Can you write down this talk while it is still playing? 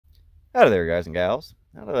Howdy there, guys and gals.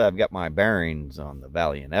 Now that I've got my bearings on the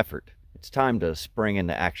Valiant effort, it's time to spring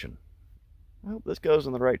into action. I hope this goes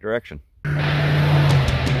in the right direction.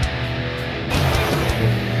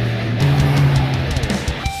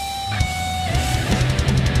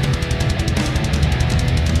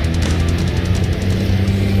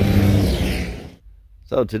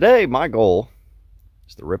 So today, my goal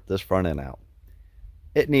is to rip this front end out.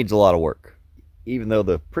 It needs a lot of work. Even though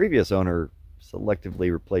the previous owner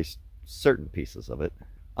selectively replaced certain pieces of it,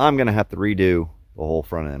 I'm going to have to redo the whole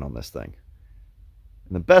front end on this thing.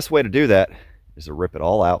 And the best way to do that is to rip it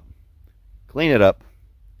all out, clean it up,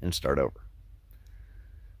 and start over.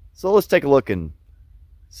 So let's take a look and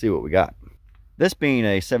see what we got. This being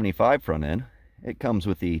a 75 front end, it comes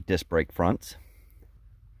with the disc brake fronts.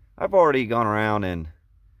 I've already gone around and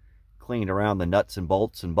cleaned around the nuts and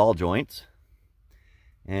bolts and ball joints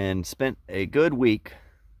and spent a good week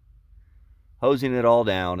hosing it all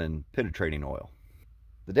down and penetrating oil.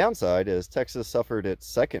 The downside is Texas suffered its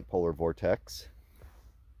second polar vortex,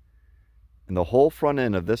 and the whole front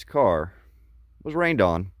end of this car was rained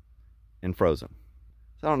on and frozen.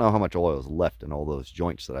 So I don't know how much oil is left in all those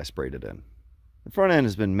joints that I sprayed it in. The front end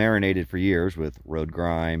has been marinated for years with road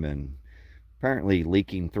grime and apparently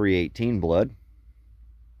leaking 318 blood.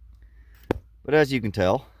 But as you can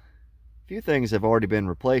tell, a few things have already been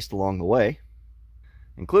replaced along the way.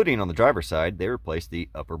 Including on the driver's side, they replaced the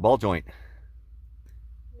upper ball joint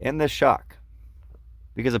and this shock,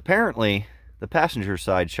 because apparently the passenger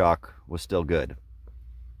side shock was still good,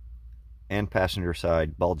 and passenger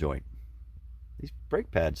side ball joint. These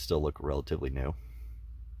brake pads still look relatively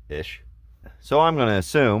new-ish. So I'm going to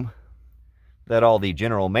assume that all the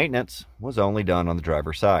general maintenance was only done on the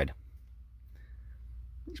driver's side.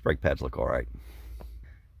 These brake pads look all right.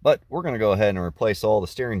 But we're going to go ahead and replace all the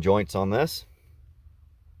steering joints on this.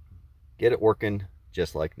 Get it working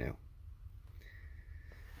just like new.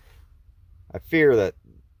 I fear that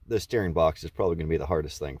this steering box is probably going to be the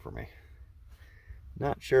hardest thing for me.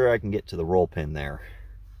 Not sure I can get to the roll pin there.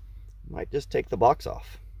 Might just take the box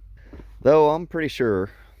off. Though I'm pretty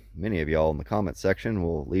sure many of y'all in the comment section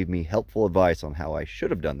will leave me helpful advice on how I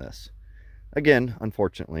should have done this. Again,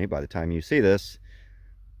 unfortunately, by the time you see this,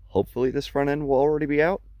 hopefully this front end will already be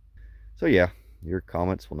out. So yeah, your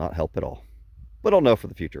comments will not help at all. But I'll know for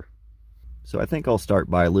the future. So I think I'll start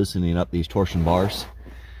by loosening up these torsion bars,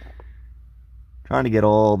 trying to get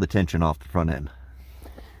all the tension off the front end.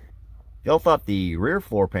 Y'all thought the rear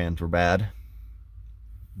floor pans were bad.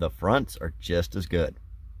 The fronts are just as good.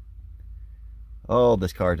 Oh,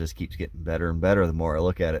 this car just keeps getting better and better the more I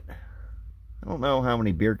look at it. I don't know how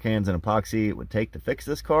many beer cans and epoxy it would take to fix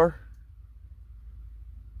this car,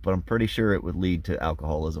 but I'm pretty sure it would lead to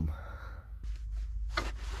alcoholism.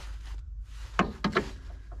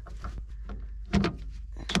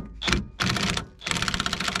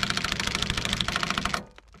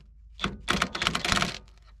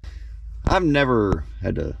 I've never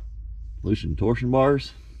had to loosen torsion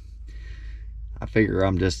bars. I figure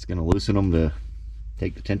I'm just going to loosen them to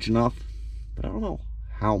take the tension off, but I don't know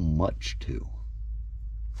how much to.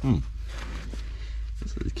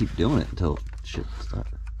 Just keep doing it until shit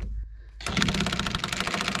stops.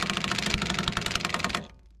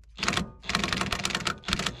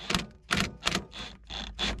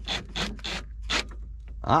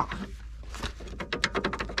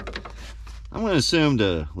 I'm going to assume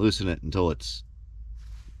to loosen it until it's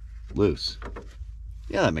loose.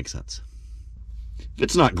 Yeah, that makes sense. If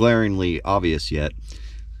it's not glaringly obvious yet,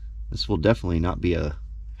 this will definitely not be a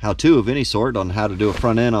how-to of any sort on how to do a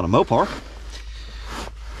front end on a Mopar.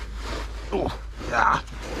 Oh, God,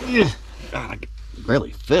 I can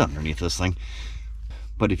barely fit underneath this thing.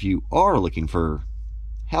 But if you are looking for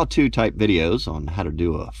how-to type videos on how to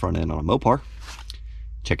do a front end on a Mopar,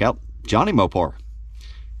 check out Jonny Mopar.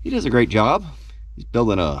 He does a great job. He's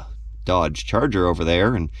building a Dodge Charger over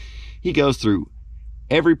there, and he goes through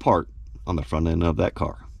every part on the front end of that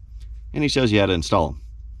car, and he shows you how to install them.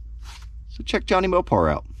 So check Jonny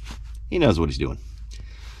Mopar out. He knows what he's doing.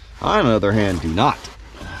 I, on the other hand, do not.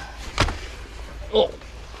 Oh,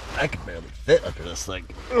 I can barely fit under this thing.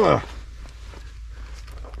 Ugh.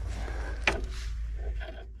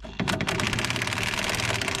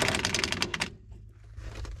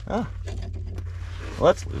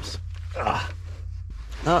 Well, that's loose.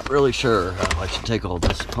 Not really sure how I should take all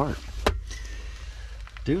this apart.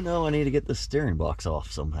 Do know I need to get the steering box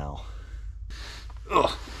off somehow.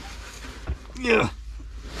 Ugh. Yeah.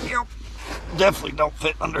 Yep. Definitely don't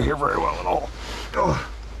fit under here very well at all. Ugh.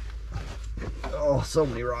 Oh, so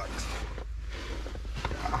many rocks.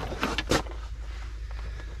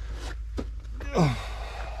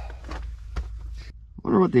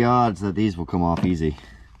 what the odds that these will come off easy?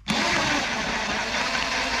 That's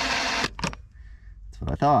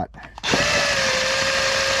what I thought.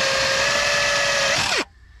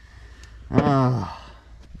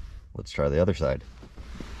 Let's try the other side.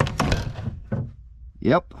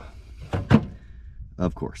 Yep.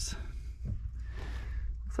 Of course.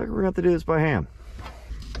 Looks like we're gonna have to do this by hand.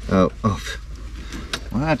 Oh.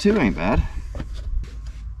 Well, that too ain't bad.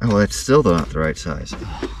 Oh, it's still not the right size.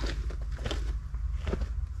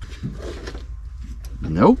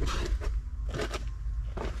 Nope.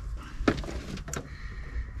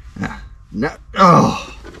 No. Oh.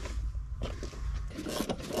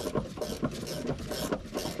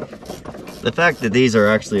 The fact that these are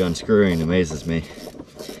actually unscrewing amazes me.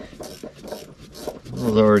 I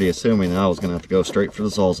was already assuming that I was going to have to go straight for the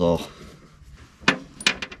Sawzall.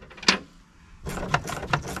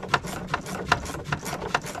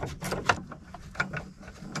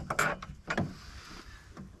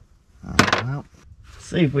 Well,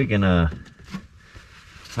 see if we can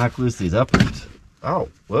knock loose these uppers. Oh,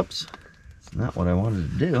 whoops. That's not what I wanted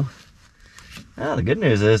to do. Oh, the good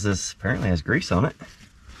news is this apparently has grease on it.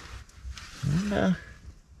 And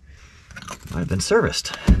might have been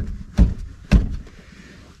serviced.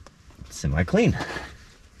 Semi-clean.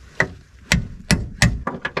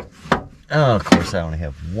 Oh, of course I only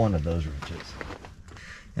have one of those wrenches.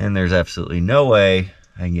 And there's absolutely no way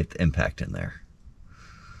I can get the impact in there.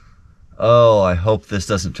 Oh, I hope this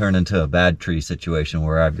doesn't turn into a bad tree situation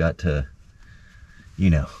where I've got to, you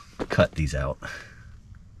know, cut these out.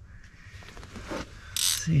 Let's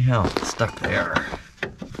see how stuck they are.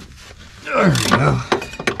 There we go.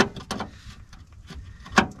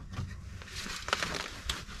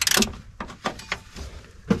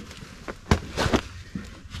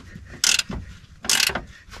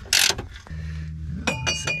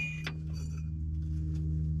 Let's see.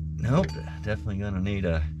 Nope, definitely gonna need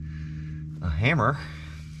a hammer.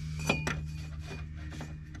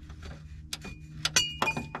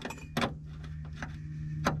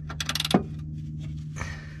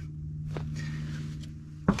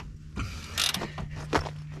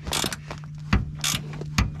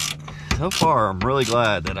 So far, I'm really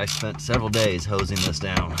glad that I spent several days hosing this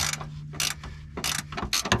down.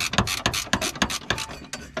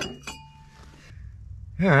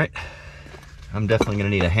 All right, I'm definitely gonna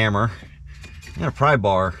need a hammer and a pry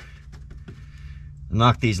bar to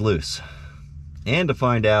knock these loose, and to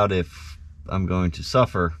find out if I'm going to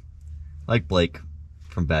suffer like Blake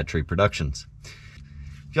from Bad Tree Productions.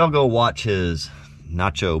 If y'all go watch his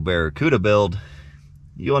Nacho Barracuda build,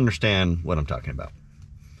 you'll understand what I'm talking about.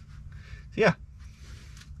 So yeah,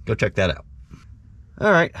 go check that out.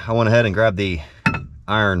 All right, I went ahead and grabbed the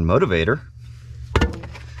iron motivator,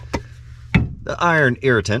 the iron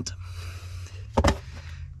irritant,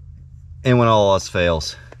 and when all else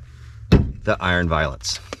fails, the iron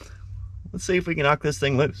violets. Let's see if we can knock this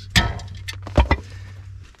thing loose.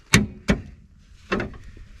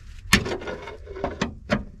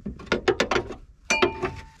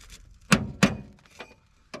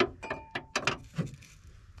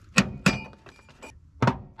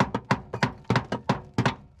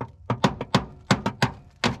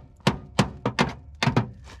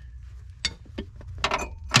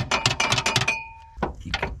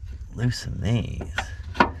 You can loosen these.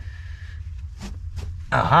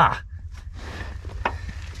 Aha!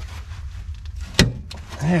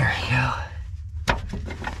 There we go.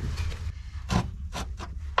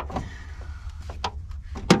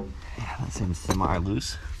 Yeah, that seems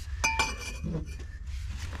semi-loose.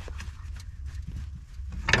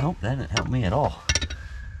 Nope, that didn't help me at all.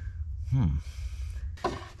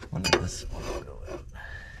 Wonder if this one will go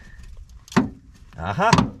out.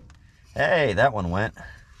 Aha! Hey, that one went.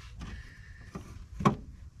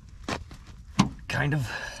 Kind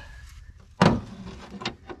of.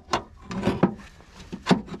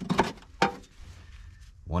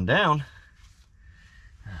 One down.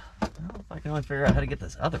 I don't know if I can only figure out how to get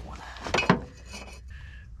this other one.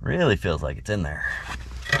 Really feels like it's in there.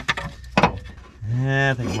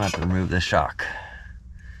 Yeah, I think I'm gonna have to remove this shock.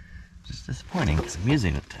 Just disappointing because I'm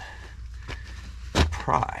using it to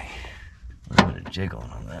pry. A little bit of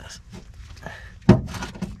jiggling on this.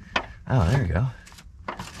 Oh, there we go.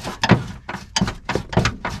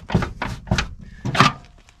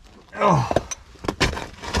 Oh.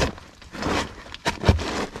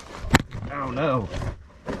 Oh no.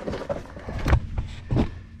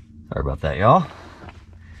 Sorry about that, y'all.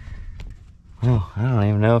 Oh, I don't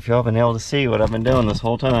even know if y'all been able to see what I've been doing this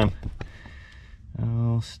whole time.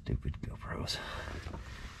 Oh, stupid GoPros.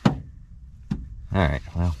 Alright,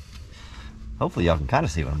 well, hopefully y'all can kind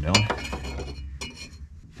of see what I'm doing.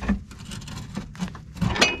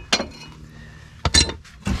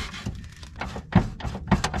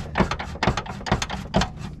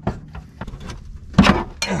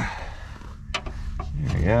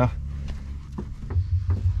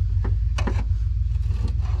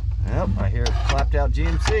 Yep, I hear clapped out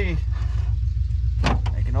GMC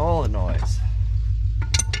making all the noise.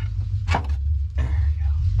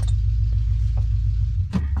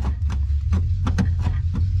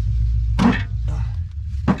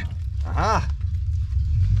 Aha!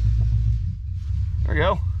 There we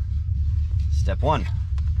go. Step one.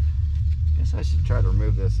 Guess I should try to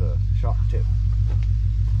remove this shock too.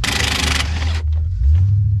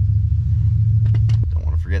 Don't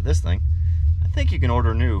want to forget this thing. I think you can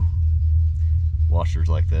order new washers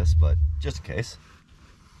like this, but just in case.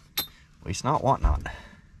 Waste not, want not.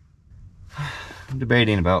 I'm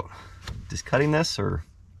debating about just cutting this or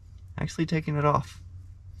actually taking it off.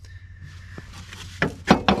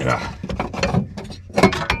 Ugh.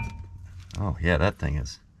 Oh yeah, that thing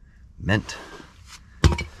is mint.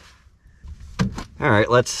 All right,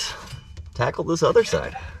 let's tackle this other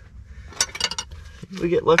side. We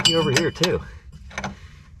get lucky over here too.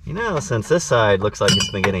 You know, since this side looks like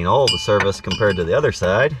it's been getting all the service compared to the other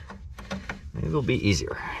side, maybe it'll be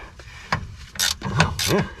easier. Oh,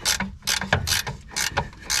 yeah.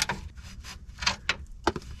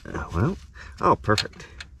 Oh, well, oh, perfect.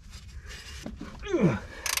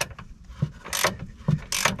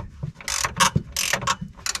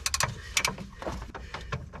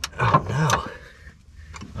 Oh no.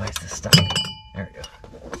 Why is this stuck? There we go.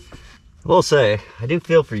 I will say, I do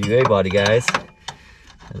feel for you A-Body guys.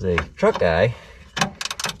 As a truck guy,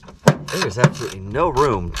 there is absolutely no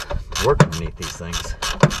room to work underneath these things.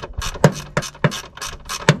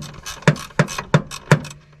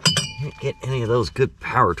 Can't get any of those good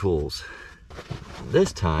power tools.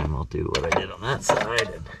 This time I'll do what I did on that side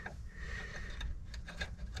and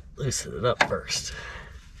loosen it up first.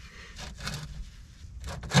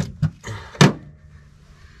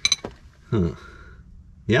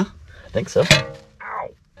 Yeah, I think so. Ow.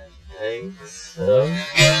 I think so.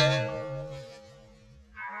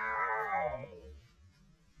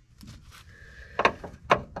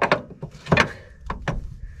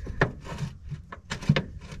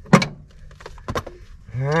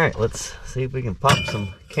 All right, let's see if we can pop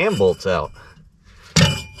some cam bolts out.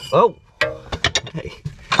 Oh, hey,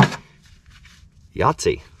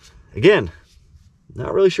 Yahtzee. Again,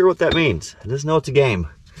 not really sure what that means. I just know it's a game.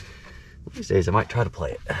 These days I might try to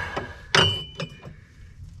play it.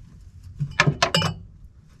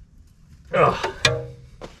 Ugh.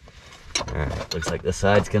 All right, looks like this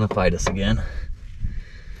side's gonna fight us again.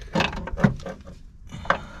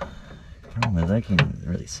 Problem is I can't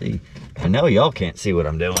really see. I know y'all can't see what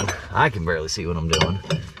I'm doing. I can barely see what I'm doing.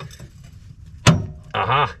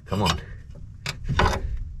 Aha, come on.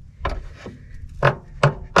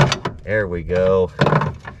 There we go.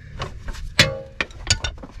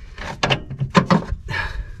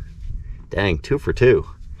 Dang, 2 for 2.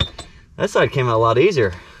 That side came out a lot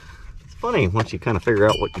easier. It's funny once you kind of figure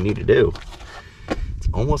out what you need to do. It's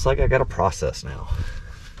almost like I got a process now.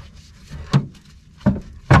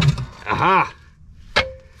 Aha!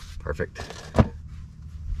 Perfect.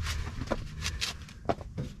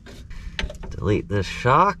 Delete this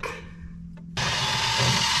shock.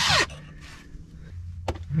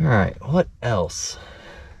 All right, what else?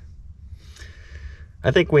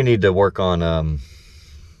 I think we need to work on the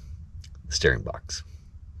steering box.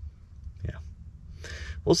 Yeah.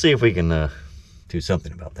 We'll see if we can do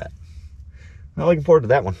something about that. I'm looking forward to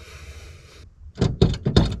that one.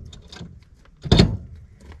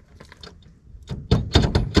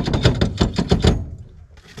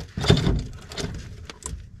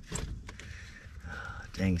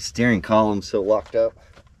 Dang, steering column's so locked up.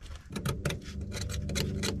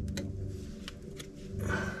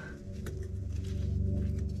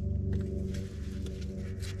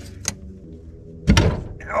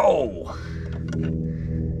 Oh!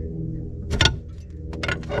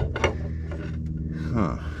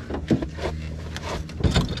 Huh.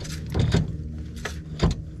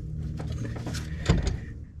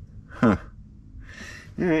 Huh.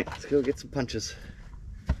 All right, let's go get some punches.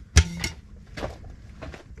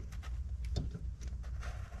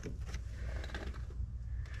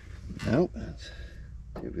 Nope, that's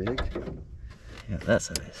too big. Yeah, that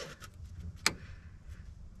size.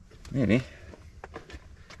 Maybe.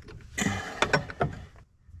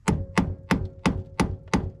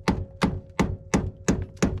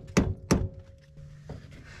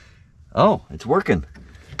 Oh, it's working.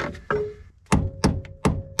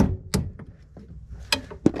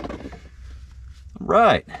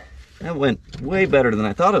 Right. That went way better than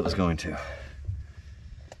I thought it was going to.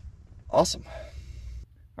 Awesome.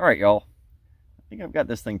 All right, y'all. I think I've got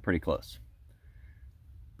this thing pretty close.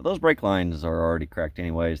 But those brake lines are already cracked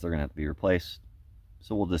anyways. They're going to have to be replaced.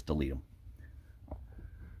 So we'll just delete them.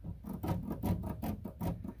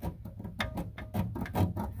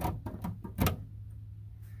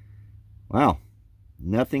 Wow,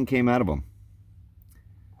 nothing came out of them.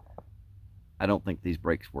 I don't think these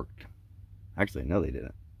brakes worked. Actually, no, they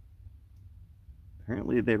didn't.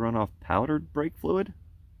 Apparently they run off powdered brake fluid.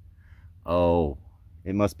 Oh,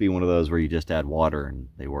 it must be one of those where you just add water and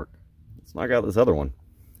they work. Let's knock out this other one.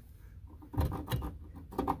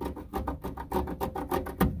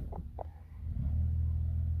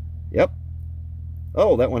 Yep.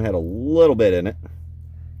 Oh, that one had a little bit in it.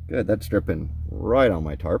 Good, that's dripping right on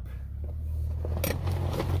my tarp.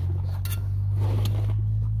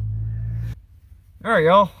 All right,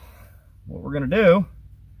 y'all. What we're gonna do,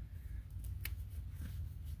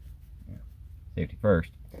 safety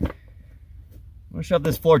first. I'm gonna shove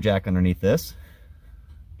this floor jack underneath this,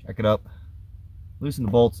 jack it up, loosen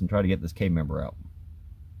the bolts, and try to get this K-member out.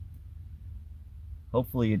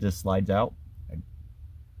 Hopefully it just slides out. I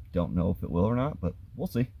don't know if it will or not, but we'll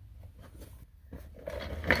see.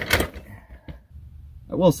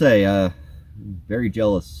 I will say, I'm very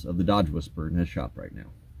jealous of the Dodge Whisperer in his shop right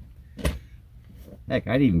now. Heck,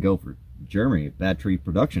 I'd even go for Germany at Battery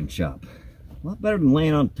Production Shop. A lot better than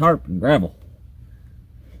laying on tarp and gravel.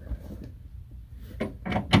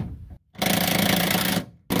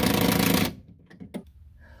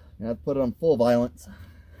 Now I've put it on full violence.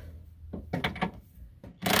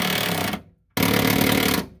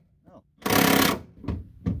 Oh.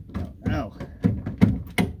 No.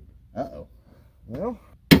 Uh-oh. Well.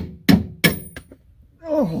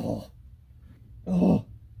 Oh. Oh.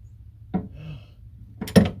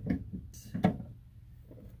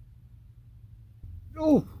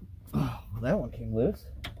 Oh. Oh, that one came loose.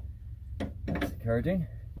 That's encouraging.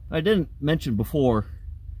 I didn't mention before,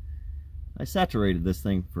 I saturated this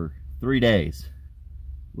thing for 3 days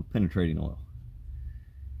with penetrating oil.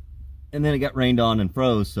 And then it got rained on and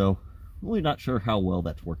froze, so I'm really not sure how well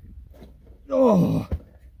that's working. Oh!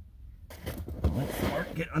 Let's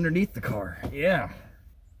start, get underneath the car. Yeah.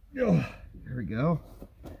 Oh, there we go.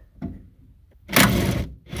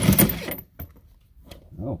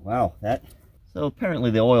 Oh, wow. That. So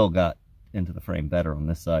apparently the oil got into the frame better on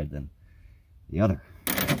this side than the other.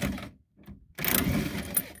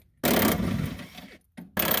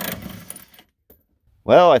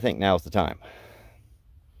 Well, I think now's the time.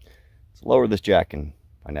 Let's lower this jack and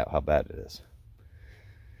find out how bad it is.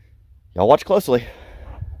 Y'all watch closely.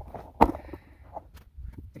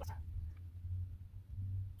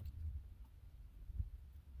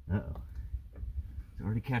 Uh-oh. It's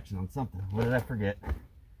already catching on something. What did I forget?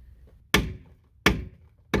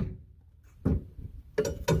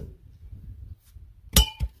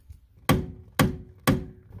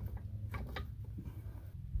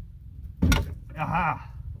 Aha!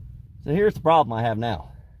 So here's the problem I have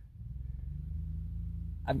now.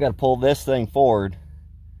 I've got to pull this thing forward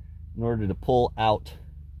in order to pull out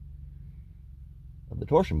of the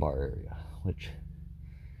torsion bar area, which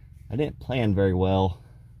I didn't plan very well.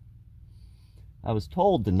 I was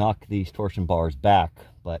told to knock these torsion bars back,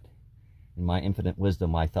 but in my infinite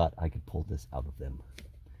wisdom, I thought I could pull this out of them.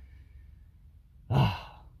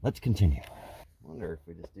 Let's continue. I wonder if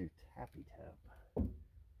we just do tappy tap.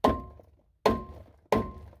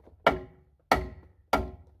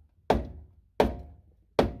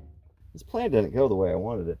 This plan didn't go the way I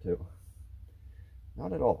wanted it to.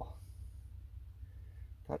 Not at all.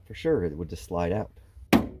 Thought for sure it would just slide out.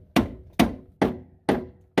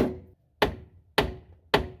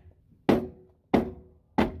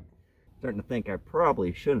 Starting to think I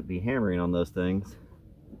probably shouldn't be hammering on those things.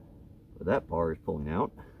 But that bar is pulling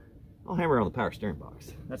out. I'll hammer on the power steering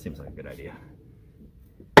box. That seems like a good idea.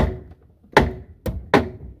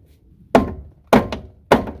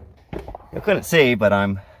 I couldn't see, but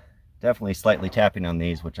I'm definitely slightly tapping on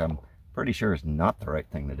these, which I'm pretty sure is not the right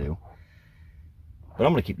thing to do. But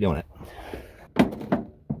I'm going to keep doing it.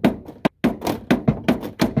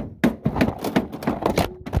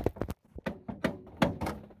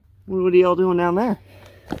 What are y'all doing down there?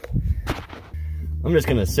 I'm just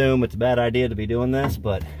going to assume it's a bad idea to be doing this,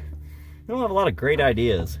 but I don't have a lot of great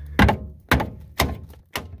ideas.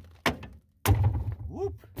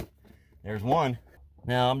 Whoop! There's one.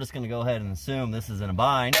 Now I'm just going to go ahead and assume this is in a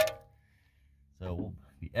bind. So we'll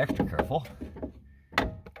be extra careful.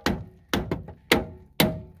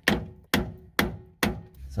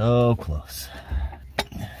 So close.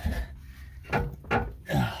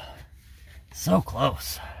 So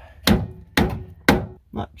close.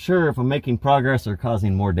 Not sure if I'm making progress or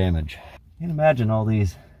causing more damage. Can't imagine all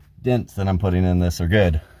these dents that I'm putting in this are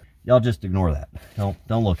good. Y'all just ignore that.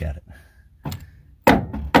 Don't look at it.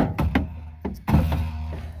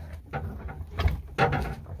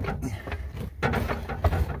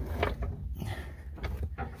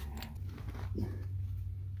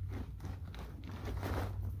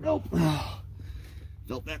 Nope.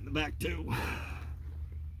 Felt that in the back too.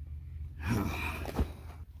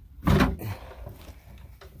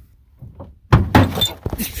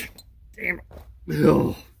 Damn it.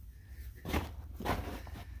 Oh.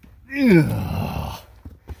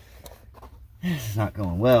 This is not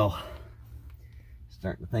going well.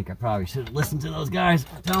 Starting to think I probably should have listened to those guys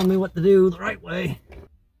telling me what to do the right way.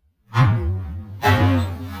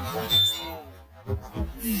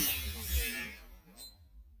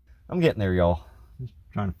 I'm getting there, y'all. Just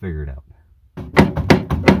trying to figure it out.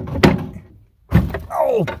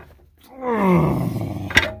 Oh!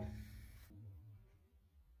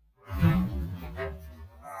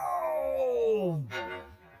 Oh!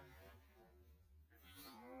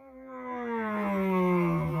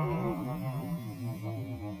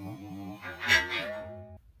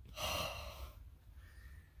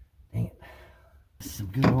 Dang it. Some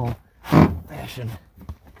good old fashioned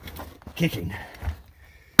kicking.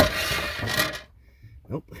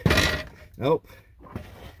 Nope. Nope.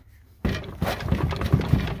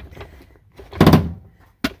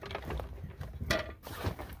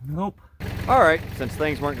 Nope. Alright, since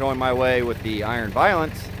things weren't going my way with the Iron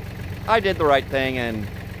Violence, I did the right thing and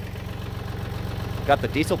got the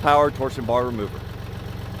diesel-powered torsion bar remover.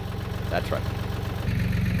 That's right.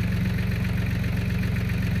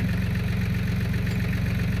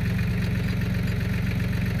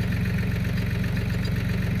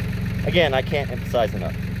 Again, I can't emphasize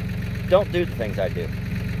enough. Don't do the things I do.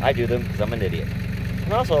 I do them because I'm an idiot.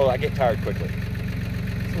 And also, I get tired quickly.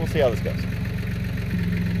 So we'll see how this goes.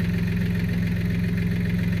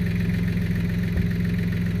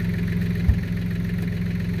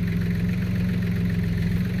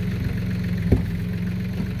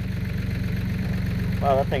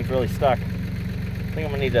 Wow, that thing's really stuck. I think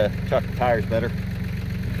I'm gonna need to chuck the tires better.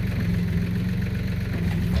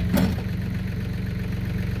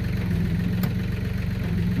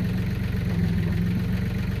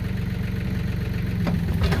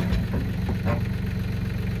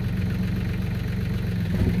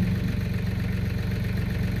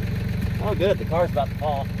 Oh good, the car's about to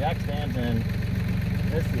fall. Jack stands in.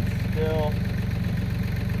 This is still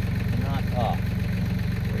not off.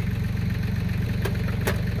 Great.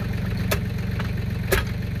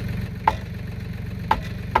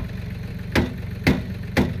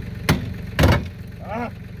 Ah.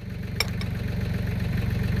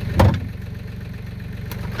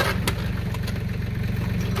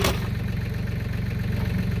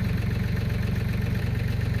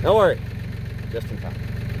 Don't worry, just in time.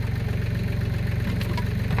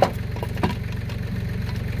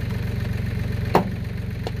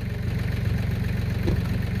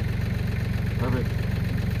 Perfect.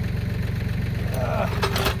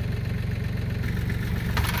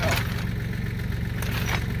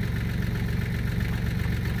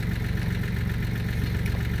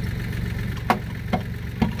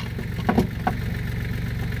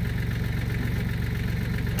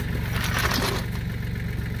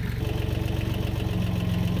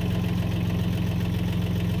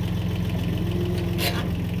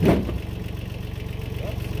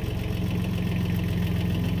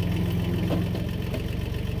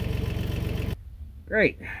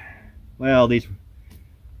 Great. Well, these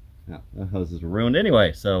hoses are ruined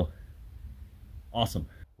anyway, so awesome.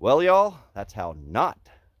 Well, y'all, that's how not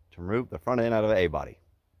to remove the front end out of an A-body.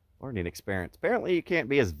 Learning experience. Apparently, you can't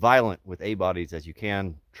be as violent with A-bodies as you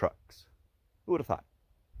can trucks. Who would have thought?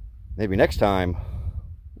 Maybe next time,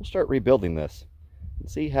 we'll start rebuilding this and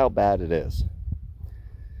see how bad it is.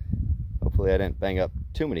 Hopefully, I didn't bang up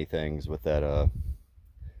too many things with that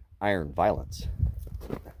Iron Violence.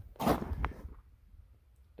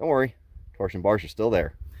 Don't worry, torsion bars are still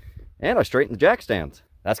there. And I straightened the jack stands.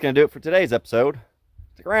 That's going to do it for today's episode.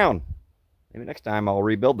 Stick around. Maybe next time I'll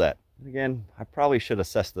rebuild that. And again, I probably should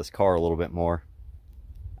assess this car a little bit more.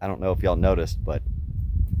 I don't know if y'all noticed, but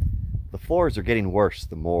the floors are getting worse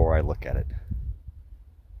the more I look at it.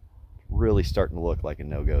 It's really starting to look like a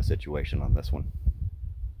no-go situation on this one.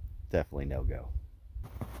 Definitely no-go.